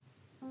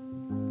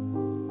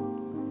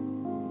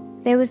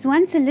There was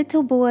once a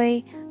little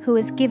boy who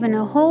was given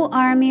a whole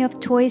army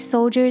of toy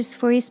soldiers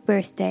for his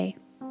birthday.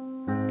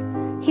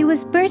 He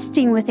was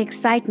bursting with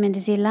excitement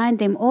as he lined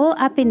them all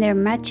up in their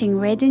matching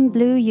red and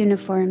blue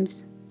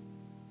uniforms.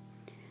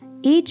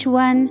 Each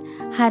one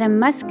had a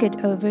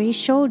musket over his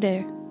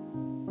shoulder.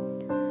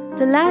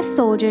 The last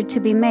soldier to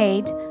be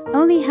made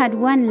only had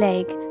one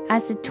leg,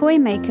 as the toy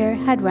maker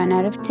had run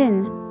out of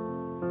tin.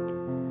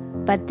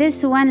 But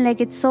this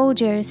one-legged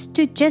soldier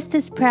stood just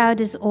as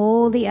proud as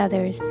all the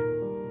others.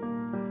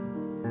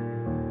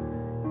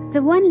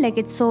 The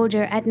one-legged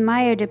soldier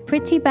admired a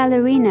pretty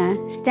ballerina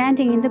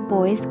standing in the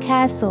boy's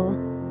castle.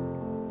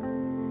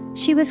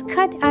 She was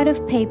cut out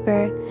of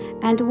paper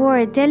and wore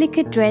a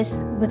delicate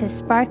dress with a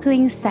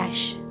sparkling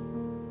sash.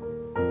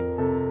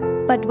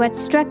 But what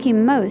struck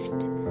him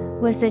most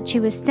was that she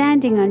was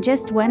standing on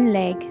just one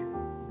leg.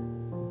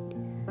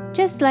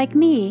 Just like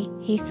me,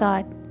 he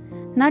thought,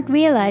 not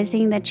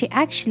realizing that she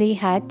actually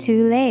had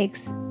two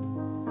legs.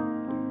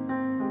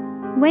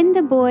 When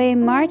the boy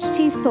marched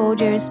his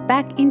soldiers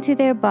back into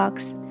their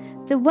box,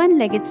 the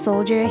one-legged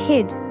soldier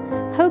hid,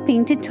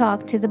 hoping to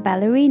talk to the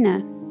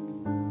ballerina.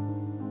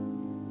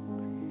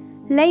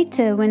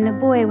 Later, when the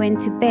boy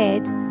went to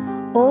bed,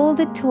 all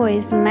the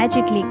toys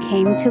magically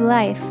came to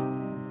life.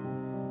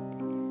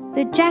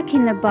 The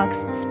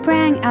jack-in-the-box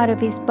sprang out of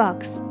his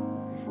box,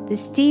 the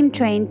steam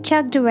train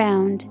chugged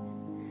around,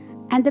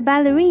 and the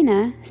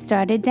ballerina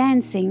started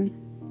dancing.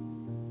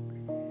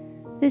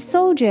 The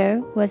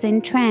soldier was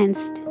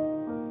entranced.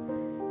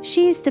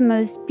 "She's the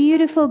most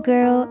beautiful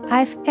girl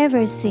I've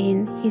ever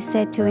seen," he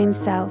said to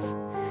himself,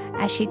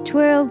 as she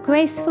twirled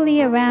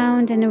gracefully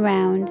around and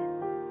around.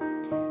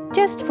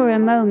 Just for a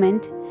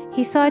moment,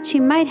 he thought she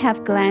might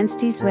have glanced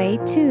his way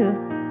too.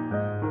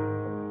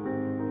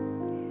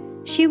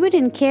 "She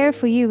wouldn't care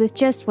for you with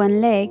just one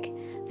leg,"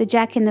 the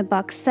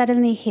jack-in-the-box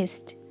suddenly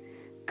hissed,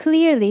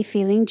 clearly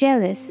feeling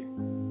jealous.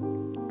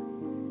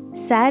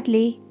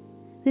 Sadly,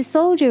 the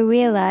soldier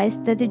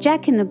realized that the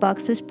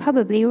jack-in-the-box was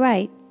probably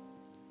right.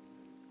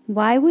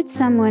 Why would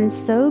someone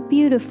so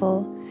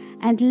beautiful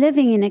and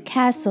living in a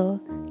castle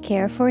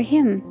care for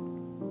him?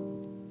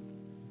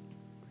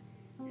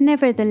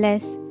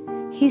 Nevertheless,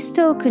 he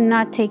still could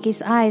not take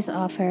his eyes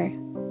off her.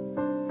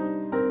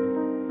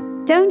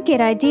 "Don't get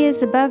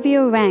ideas above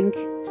your rank,"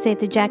 said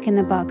the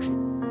jack-in-the-box.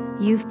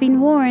 "You've been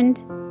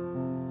warned."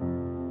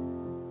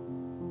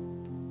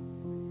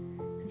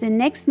 The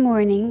next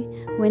morning,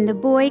 when the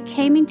boy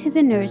came into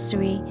the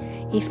nursery,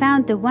 he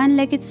found the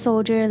one-legged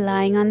soldier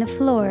lying on the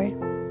floor.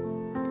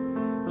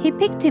 He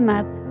picked him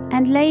up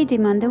and laid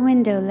him on the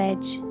window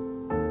ledge.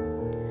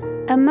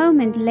 A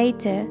moment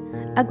later,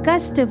 a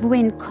gust of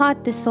wind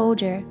caught the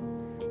soldier.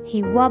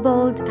 He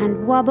wobbled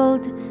and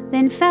wobbled,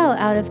 then fell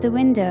out of the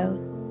window.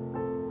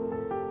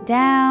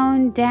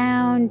 Down,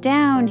 down,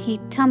 down he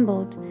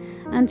tumbled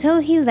until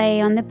he lay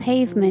on the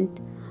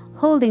pavement,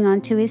 holding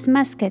onto his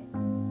musket.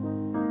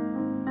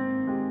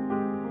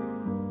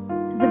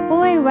 The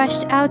boy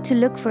rushed out to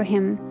look for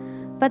him,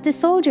 but the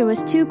soldier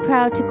was too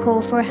proud to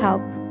call for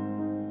help.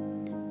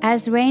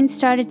 As rain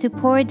started to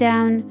pour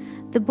down,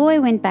 the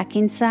boy went back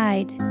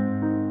inside.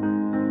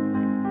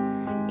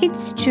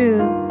 "It's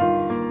true,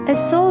 a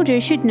soldier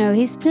should know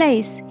his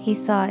place," he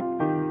thought.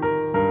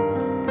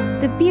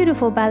 "The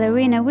beautiful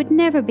ballerina would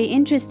never be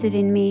interested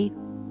in me."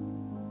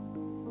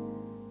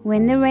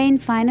 When the rain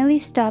finally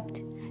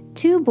stopped,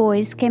 two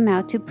boys came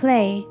out to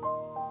play.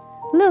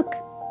 "Look,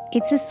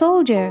 it's a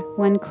soldier,"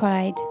 one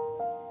cried.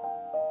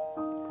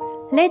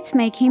 "Let's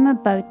make him a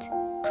boat,"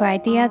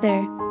 cried the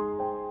other.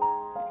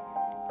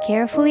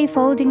 Carefully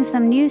folding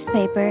some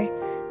newspaper,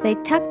 they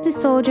tucked the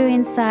soldier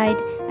inside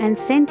and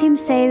sent him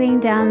sailing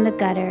down the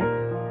gutter.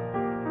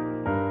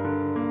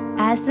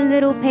 As the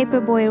little paper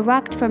boy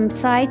rocked from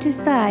side to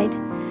side,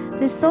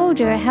 the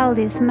soldier held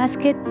his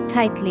musket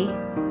tightly.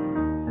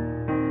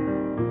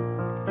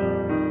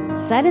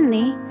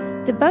 Suddenly,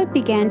 the boat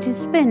began to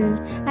spin,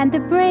 and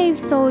the brave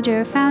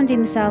soldier found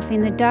himself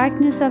in the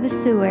darkness of a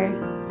sewer.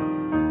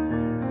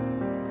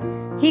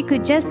 He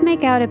could just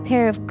make out a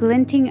pair of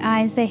glinting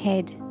eyes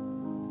ahead.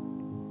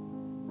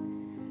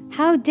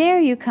 "How dare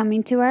you come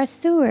into our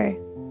sewer?"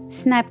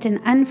 snapped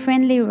an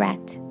unfriendly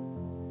rat.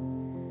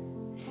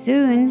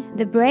 Soon,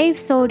 the brave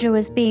soldier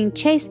was being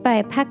chased by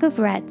a pack of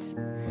rats,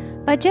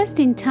 but just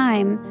in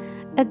time,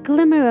 a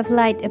glimmer of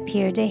light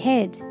appeared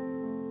ahead.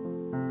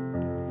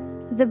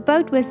 The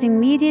boat was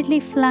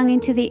immediately flung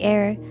into the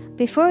air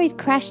before it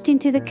crashed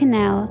into the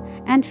canal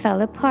and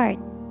fell apart.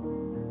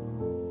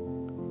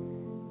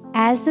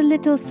 As the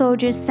little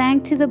soldier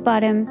sank to the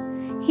bottom,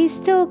 he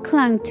still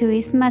clung to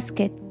his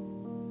musket.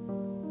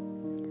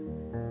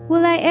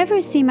 "Will I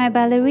ever see my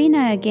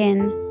ballerina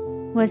again?"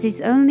 was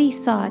his only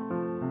thought.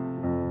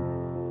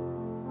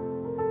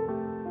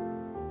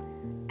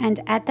 And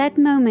at that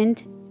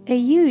moment, a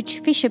huge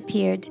fish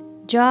appeared,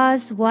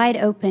 jaws wide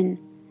open.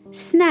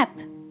 Snap!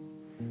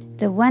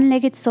 The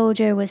one-legged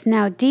soldier was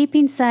now deep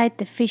inside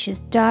the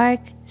fish's dark,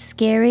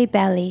 scary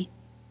belly.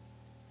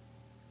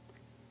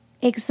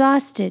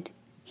 Exhausted,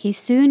 he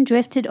soon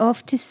drifted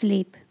off to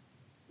sleep.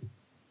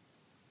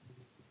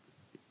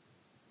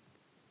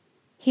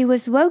 He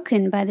was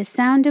woken by the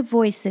sound of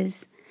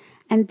voices,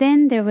 and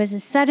then there was a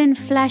sudden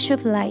flash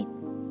of light.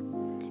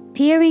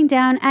 Peering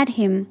down at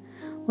him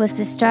was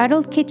the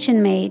startled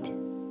kitchen maid.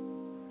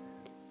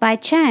 By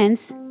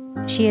chance,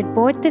 she had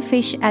bought the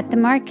fish at the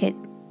market.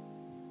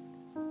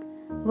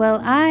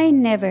 "Well, I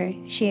never,"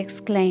 she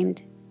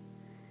exclaimed.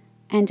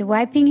 And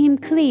wiping him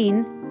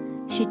clean,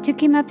 she took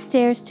him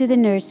upstairs to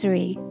the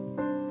nursery.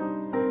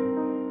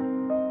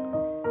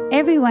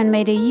 Everyone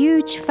made a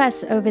huge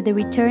fuss over the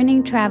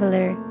returning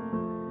traveler.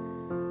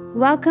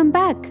 "Welcome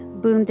back,"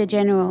 boomed the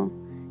general.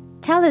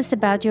 "Tell us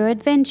about your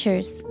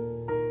adventures."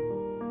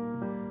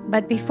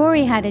 But before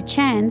he had a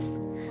chance,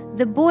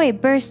 the boy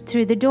burst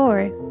through the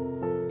door.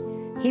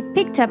 He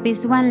picked up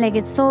his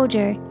one-legged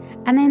soldier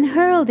and then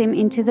hurled him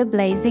into the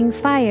blazing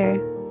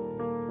fire.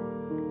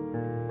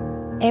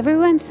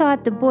 Everyone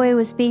thought the boy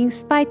was being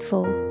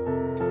spiteful,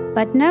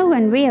 but no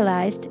one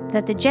realized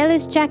that the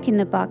jealous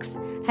Jack-in-the-Box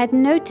had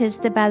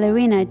noticed the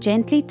ballerina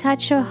gently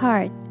touch her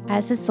heart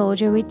as the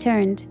soldier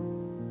returned.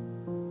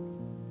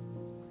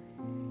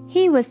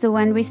 He was the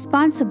one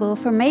responsible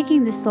for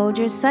making the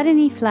soldier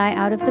suddenly fly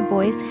out of the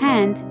boy's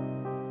hand.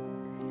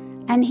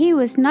 And he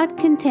was not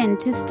content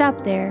to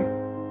stop there.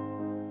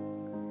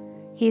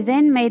 He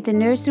then made the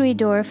nursery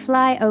door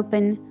fly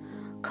open,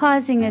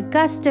 causing a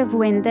gust of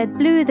wind that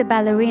blew the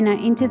ballerina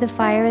into the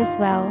fire as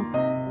well.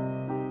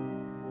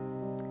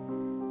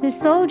 The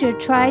soldier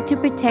tried to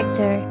protect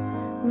her,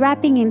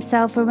 wrapping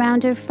himself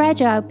around her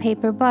fragile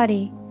paper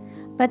body,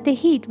 but the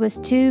heat was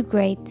too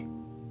great.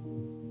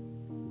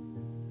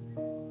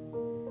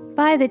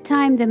 By the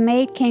time the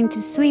maid came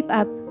to sweep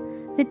up,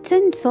 the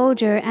tin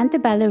soldier and the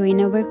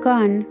ballerina were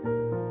gone.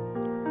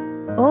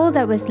 All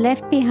that was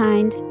left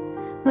behind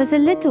was a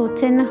little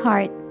tin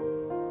heart,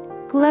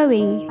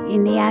 glowing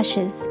in the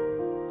ashes.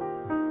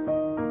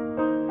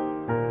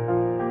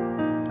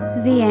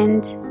 The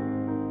end.